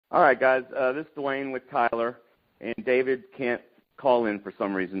All right, guys. This is Dwayne with Tyler, and David can't call in for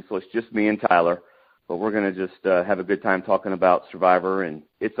some reason, so it's just me and Tyler. But we're going to just have a good time talking about Survivor. And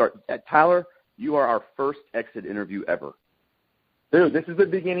it's Tyler, you are our first exit interview ever. Dude, this is the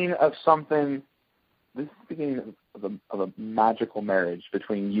beginning of something. This is the beginning of a magical marriage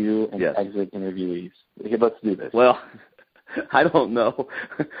between you and exit interviewees. Okay, let's do this. Well, I don't know.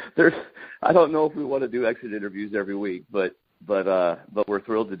 I don't know if we want to do exit interviews every week, but we're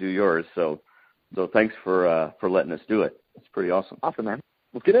thrilled to do yours. So thanks for letting us do it. It's pretty awesome. Awesome, man.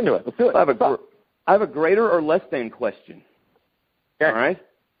 Let's get into it. Let's do it. I have a greater or less than question. Okay. All right.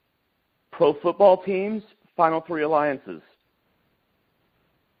 Pro football teams, Final Three alliances.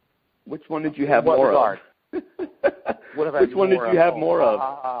 Which one did you have more of? Which one did you have more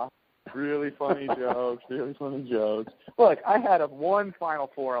of? Really funny jokes. Really funny jokes. Look, I had one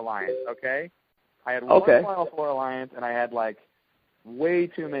Final Four alliance. Okay. I had one Final Four alliance, and I had like way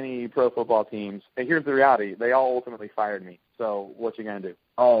too many pro football teams. And here's the reality: they all ultimately fired me. So what you gonna do?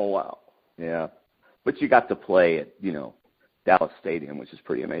 Oh wow, yeah. But you got to play at Dallas Stadium, which is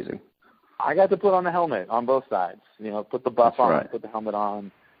pretty amazing. I got to put on the helmet on both sides. Put the buff on, put the helmet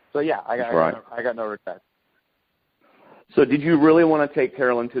on. So yeah, I got no regrets. So did you really want to take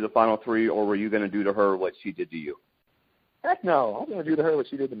Carolyn to the Final Three, or were you going to do to her what she did to you? Heck no, I was going to do to her what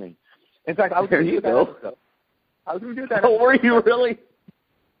she did to me. In fact, I was going to do that. I was going to do that. Oh, were you really?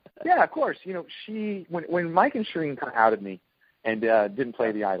 Yeah, of course. She when Mike and Shireen kind of outed me and didn't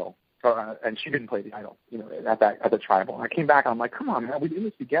play the Idol, and she didn't play the Idol, at the Tribal. And I came back and I'm like, come on, man, are we doing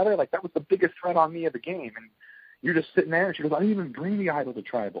this together? Like that was the biggest threat on me of the game, and you're just sitting there. And she goes, I didn't even bring the Idol to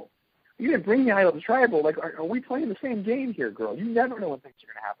Tribal. You didn't bring the Idol to Tribal. Like, are we playing the same game here, girl? You never know when things are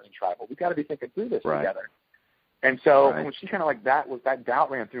going to happen in Tribal. We've got to be thinking through this together. And so when she kind of like that doubt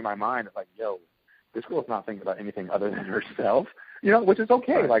ran through my mind. It's like, yo, this girl's not thinking about anything other than herself, which is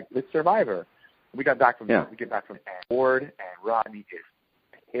okay. Right. Like, it's Survivor. We get back from Ward, and Rodney is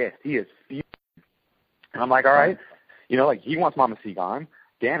pissed. He is fuming. And I'm like, all right. He wants Mama C gone.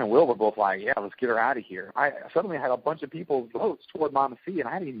 Dan and Will were both like, yeah, let's get her out of here. I suddenly had a bunch of people's votes toward Mama C, and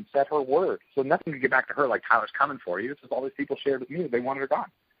I hadn't even said her word. So nothing could get back to her like, Tyler's coming for you. It's just all these people shared with me that they wanted her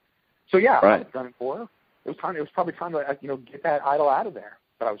gone. So, yeah, I was gunning for her. It was probably time to, get that Idol out of there.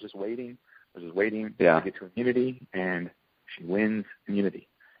 But I was just waiting. to get to immunity, and she wins immunity.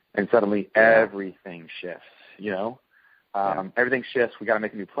 And suddenly everything shifts, Everything shifts. We got to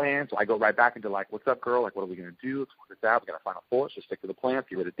make a new plan. So I go right back into like, what's up, girl? Like, what are we going to do? Let's work this out. We got to Final Four. Let's just stick to the plan.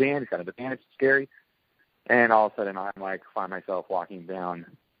 Get rid of Dan. He's got an advantage. It's scary. And all of a sudden, I'm like, find myself walking down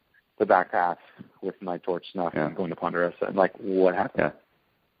the back path with my torch snuff and going to Ponderosa. And like, what happened? Yeah.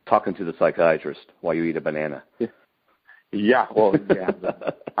 Talking to the psychiatrist while you eat a banana. Yeah. Well, yeah.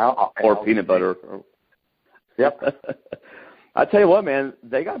 Or peanut butter. Yep. I tell you what, man,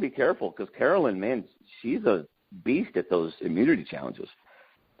 they got to be careful because Carolyn, man, she's a beast at those immunity challenges.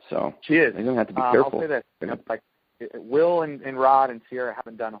 So she is. They're going to have to be careful. I'll say that. Like Will and Rod and Sierra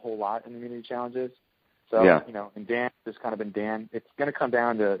haven't done a whole lot in immunity challenges. So, and Dan has kind of been Dan. It's going to come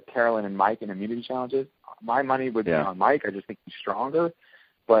down to Carolyn and Mike in immunity challenges. My money would be on Mike. I just think he's stronger.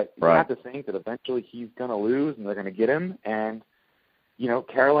 But you have to think that eventually he's going to lose and they're going to get him. And,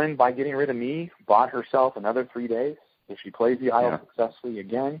 Carolyn, by getting rid of me, bought herself another 3 days. If she plays the Idol successfully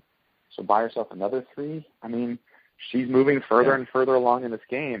again, she'll buy herself another 3. I mean, she's moving further and further along in this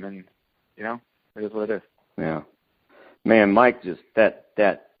game. And, it is what it is. Yeah. Man, Mike just, that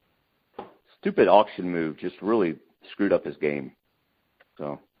stupid auction move just really screwed up his game.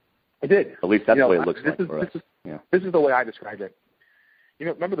 So it did. At least that's the way it looks like for us. This is the way I described it.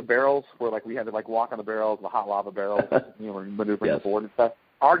 Remember the barrels where like we had to like walk on the barrels, the hot lava barrels, we're maneuvering the board and stuff.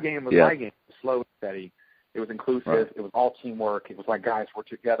 Our game was my game. It was slow and steady. It was inclusive. Right. It was all teamwork. It was like, guys, we're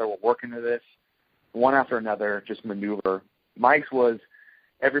together. We're working to this. One after another, just maneuver. Mike's was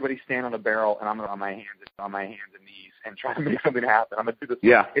everybody stand on a barrel, and I'm on my hands and knees and try to make something happen. I'm going to do this.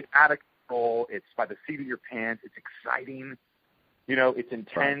 Yeah. It's out of control. It's by the seat of your pants. It's exciting. It's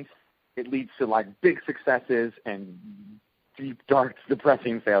intense. Right. It leads to like big successes and deep, dark,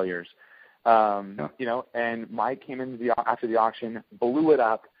 depressing failures. And Mike came in after the auction, blew it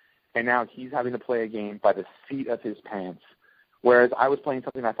up, and now he's having to play a game by the seat of his pants. Whereas I was playing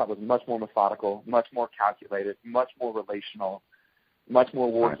something I thought was much more methodical, much more calculated, much more relational, much more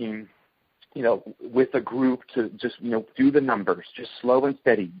working, with a group to just, do the numbers, just slow and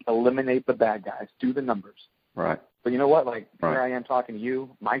steady, eliminate the bad guys, do the numbers. Right. But you know what? Like, here I am talking to you.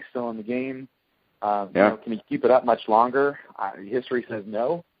 Mike's still in the game. Can he keep it up much longer? History says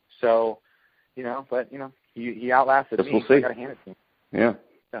no. So, but he outlasted me. We'll see. I got to hand it to him. Yeah.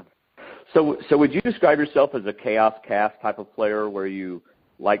 So would you describe yourself as a chaos cast type of player where you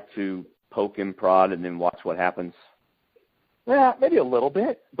like to poke and prod and then watch what happens? Yeah, maybe a little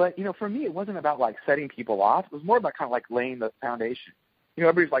bit. But, for me, it wasn't about, setting people off. It was more about kind of, laying the foundation.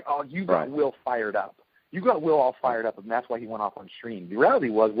 Everybody's like, oh, you got Will fired up. You got Will all fired up, and that's why he went off on Shereen. The reality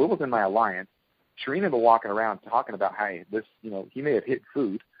was Will was in my alliance. Shereen had been walking around talking about, hey, this, he may have hit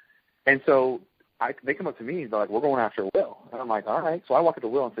food. And so they come up to me and they're like, we're going after Will. And I'm like, all right. So I walk up to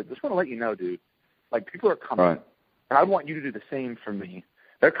Will and said, just want to let you know, dude, people are coming. Right. And I want you to do the same for me.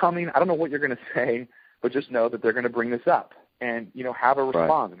 They're coming. I don't know what you're going to say, but just know that they're going to bring this up. And, have a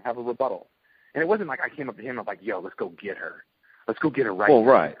response and have a rebuttal. And it wasn't like I came up to him and I was like, yo, let's go get her. Let's go get her right well,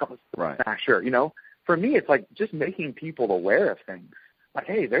 now. Right. Sure. For me, it's just making people aware of things. Like,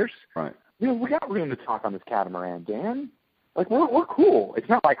 hey, there's, we got room to talk on this catamaran, Dan. We're cool. It's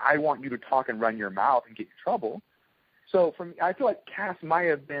not like I want you to talk and run your mouth and get in trouble. So for me, I feel like Cass might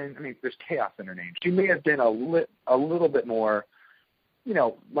have been, there's chaos in her name. She may have been a little bit more,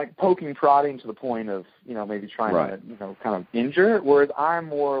 poking, prodding to the point of, maybe trying to, kind of injure, whereas I'm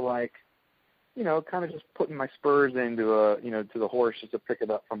more like, kind of just putting my spurs into to the horse just to pick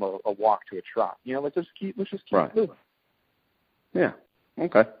it up from a walk to a trot. Let's just keep moving. Yeah.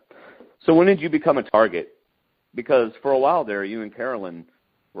 Okay. So when did you become a target? Because for a while there, you and Carolyn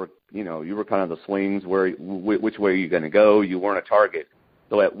were, you were kind of the swings which way are you going to go? You weren't a target.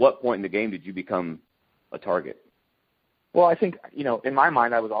 So at what point in the game did you become a target? Well, I think, in my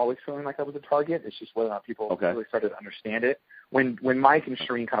mind, I was always feeling like I was a target. It's just whether or not people really started to understand it. When Mike and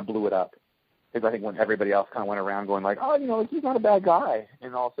Shereen kind of blew it up, because I think when everybody else kind of went around going like, oh, he's not a bad guy,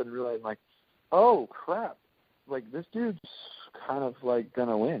 and all of a sudden realized oh, crap, this dude's kind of going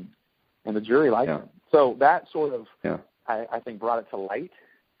to win, and the jury likes him. So that sort of, I think, brought it to light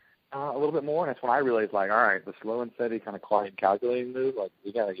a little bit more, and that's when I realized, all right, the slow and steady kind of quiet calculating move,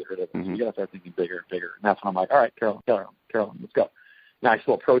 we got to get rid of this. We got to start thinking bigger and bigger. And that's when I'm like, all right, Carolyn, let's go. Now, I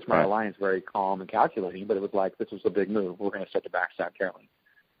still approach my alliance very calm and calculating, but it was like, this was a big move. We're going to start to backstab Carolyn.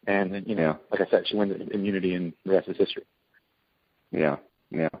 And then, like I said, she wins immunity, and the rest is history. Yeah.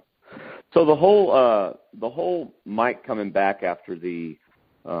 So the whole Mike coming back after the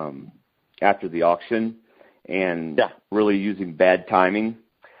auction and really using bad timing.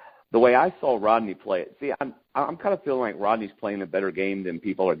 The way I saw Rodney play it, see, I'm kind of feeling like Rodney's playing a better game than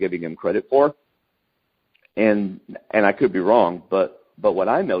people are giving him credit for, and I could be wrong, but what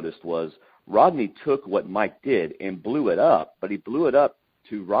I noticed was Rodney took what Mike did and blew it up, but he blew it up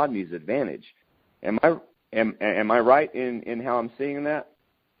to Rodney's advantage. Am I right in how I'm seeing that?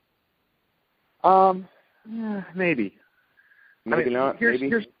 Maybe. Maybe not. Here's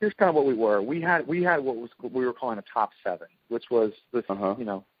kind of what we were. We had what we were calling a top seven, which was this. It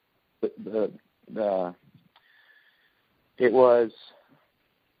was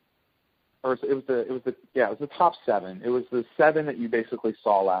the top seven. It was the seven that you basically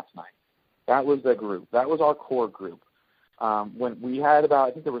saw last night. That was the group. That was our core group. When we had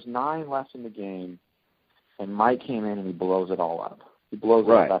I think there was 9 left in the game, and Mike came in and he blows it all up. He blows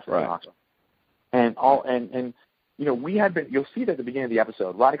it up after the auction. And we had been. You'll see that at the beginning of the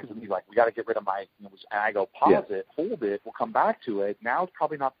episode, right? Because he's like, we got to get rid of Mike. And I go, pause it, hold it. We'll come back to it. Now it's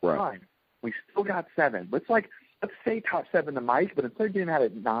probably not the time. We still got 7. Let's say top 7 to Mike, but instead of getting out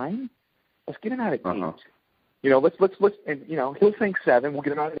at 9, let's get him out at 8. Let's and he'll think 7. We'll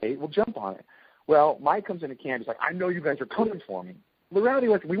get him out at 8. We'll jump on it. Well, Mike comes into camp. He's like, I know you guys are coming for me. The reality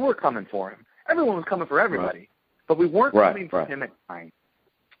was we were coming for him. Everyone was coming for everybody, but we weren't coming for him at 9.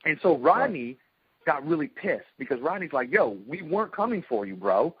 And so Rodney got really pissed because Rodney's like, yo, we weren't coming for you,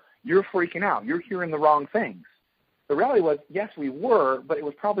 bro. You're freaking out. You're hearing the wrong things. The reality was, yes, we were, but it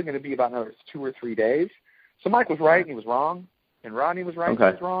was probably going to be about another 2 or 3 days. So Mike was right and he was wrong, and Rodney was right and he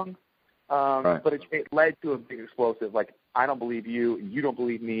was wrong. But it led to a big explosive, like, I don't believe you, and you don't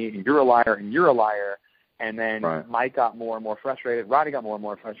believe me, and you're a liar, and you're a liar. And then Mike got more and more frustrated. Rodney got more and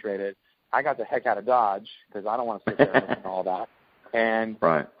more frustrated. I got the heck out of Dodge because I don't want to sit there and listen to all that. And,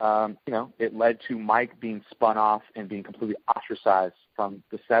 it led to Mike being spun off and being completely ostracized from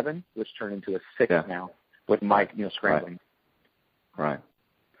the 7, which turned into a 6 now with Mike, scrambling. Right.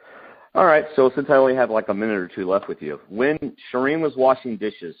 All right, so since I only have like a minute or 2 left with you, when Shereen was washing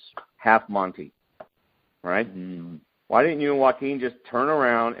dishes, half Monty, right? Mm-hmm. Why didn't you and Joaquin just turn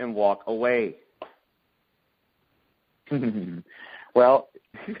around and walk away? Well,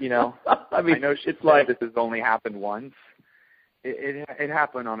 I know it's like this has only happened once. It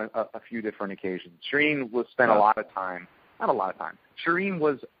happened on a few different occasions. Shereen spent a lot of time, not a lot of time. Shereen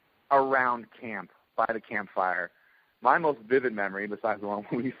was around camp, by the campfire. My most vivid memory, besides the one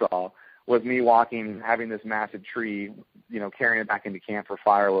we saw, was me walking, having this massive tree, carrying it back into camp for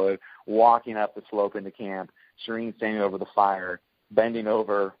firewood, walking up the slope into camp, Shereen standing over the fire, bending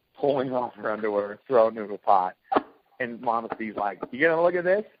over, pulling off her underwear, throwing it into a pot. And Mama C's like, you going to look at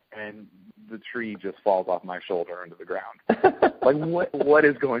this? And the tree just falls off my shoulder into the ground. Like, what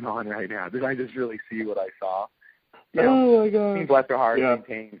is going on right now? Did I just really see what I saw? You know, oh, my God. Bless her heart,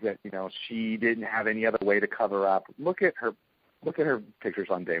 maintains that, you know, she didn't have any other way to cover up. Look at her pictures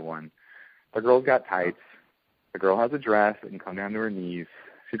on day one. The girl's got tights. The girl has a dress that can come down to her knees.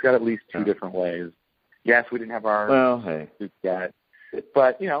 She's got at least two different ways. Yes, we didn't have our suits yet.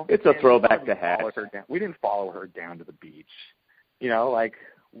 But, you know. It's a throwback to hats. We didn't follow her down to the beach. You know, like,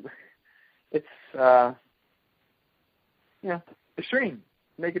 it's, extreme.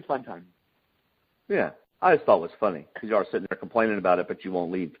 Make it fun time. Yeah. I just thought it was funny because you are sitting there complaining about it, but you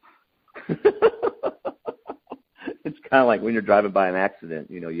won't leave. It's kind of like when you're driving by an accident.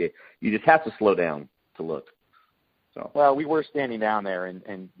 You know, you just have to slow down to look. So. Well, we were standing down there,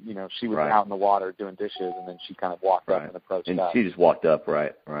 and you know, she was out in the water doing dishes, and then she kind of walked up and approached us. And she just walked up,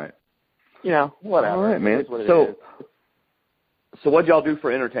 right. You know, whatever. All right, man. So what'd y'all do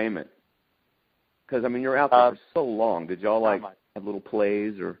for entertainment? Because, I mean, you're out there for so long. Did y'all, like, have little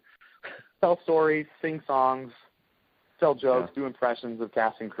plays or? Tell stories, sing songs, tell jokes, do impressions of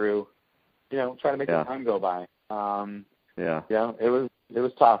cast and crew. You know, try to make the time go by. You know, it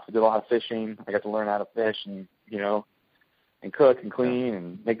was tough. We did a lot of fishing. I got to learn how to fish and, you know, and cook and clean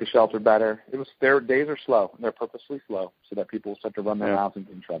and make the shelter better. Their days are slow. They're purposely slow so that people start to run their mouths and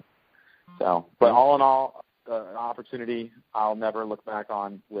get in trouble. So, but all in all, an opportunity I'll never look back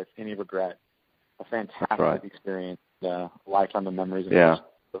on with any regret. A fantastic experience, lifetime of memories.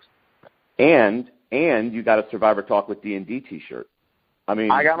 And you got a Survivor Talk with D&D T-shirt. I mean,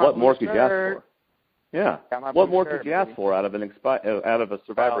 what more could you ask for? Yeah. What more could you ask for out of a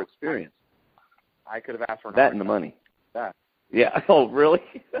Survivor experience? I could have asked for that and the money. That. Yeah. Oh, really?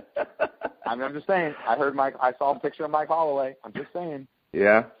 I'm just saying. I saw a picture of Mike Holloway. I'm just saying.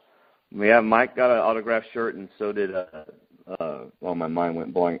 Yeah. Mike got an autographed shirt, and so did. Well, my mind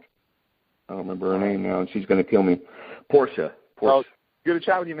went blank. I don't remember her name now, and she's going to kill me. Portia. Well, good to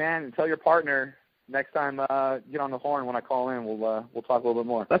chat with you, man, and tell your partner next time get on the horn when I call in. We'll talk a little bit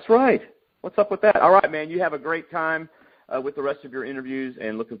more. That's right. What's up with that? All right, man. You have a great time with the rest of your interviews,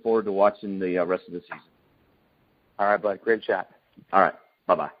 and looking forward to watching the rest of the season. All right, bud. Great chat. All right.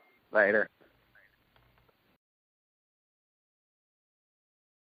 Bye-bye. Later.